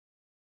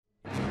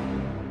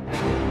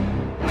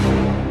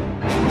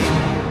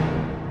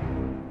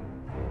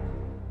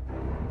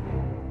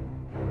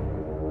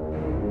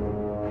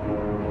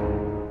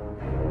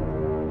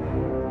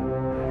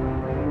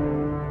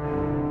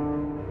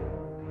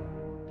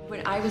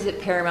When I was at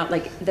Paramount,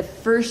 like the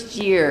first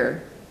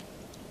year,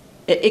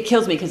 it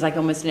kills me because like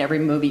almost in every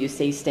movie you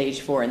say stage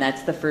 4, and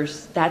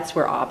that's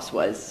where Ops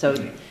was. So,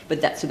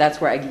 so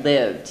that's where I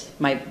lived.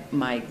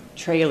 My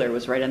trailer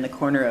was right on the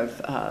corner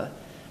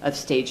of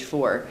stage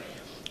 4.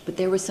 But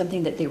there was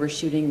something that they were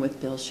shooting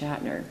with Bill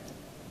Shatner.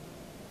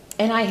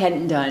 And I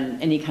hadn't done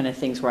any kind of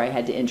things where I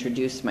had to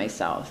introduce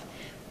myself.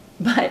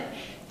 But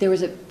there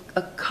was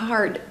a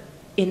card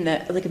in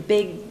like a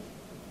big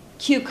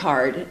cue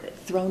card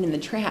thrown in the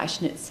trash,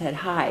 and it said,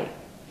 "Hi,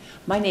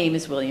 my name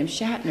is William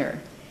Shatner."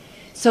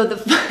 So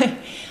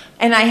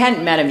and I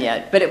hadn't met him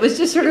yet, but it was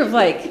just sort of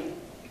like,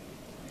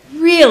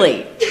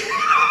 really?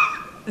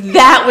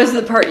 That was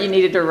the part you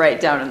needed to write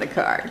down on the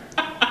card.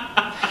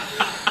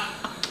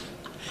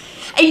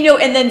 And, you know,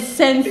 and then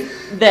since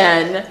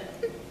then,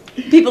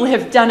 people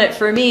have done it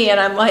for me, and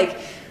I'm like,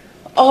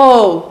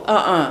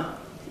 oh,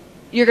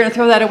 you're going to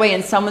throw that away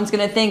and someone's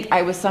going to think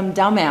I was some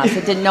dumbass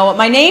that didn't know what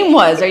my name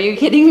was. Are you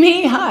kidding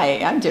me?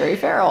 Hi, I'm Terry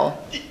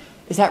Farrell.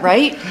 Is that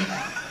right?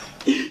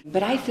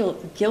 But I feel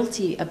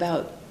guilty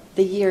about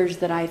the years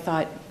that I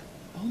thought,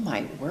 oh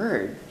my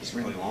word. He's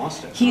really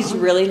lost it. He's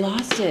really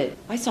lost it.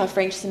 I saw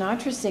Frank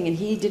Sinatra sing and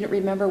he didn't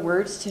remember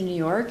words to New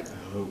York,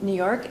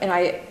 and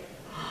I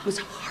was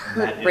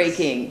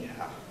heartbreaking.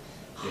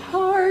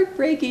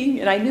 Heartbreaking.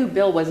 And I knew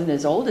Bill wasn't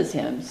as old as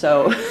him,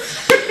 so...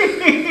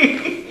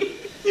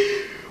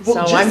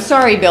 Well, so I'm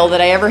sorry, Bill,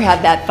 that I ever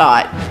had that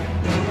thought.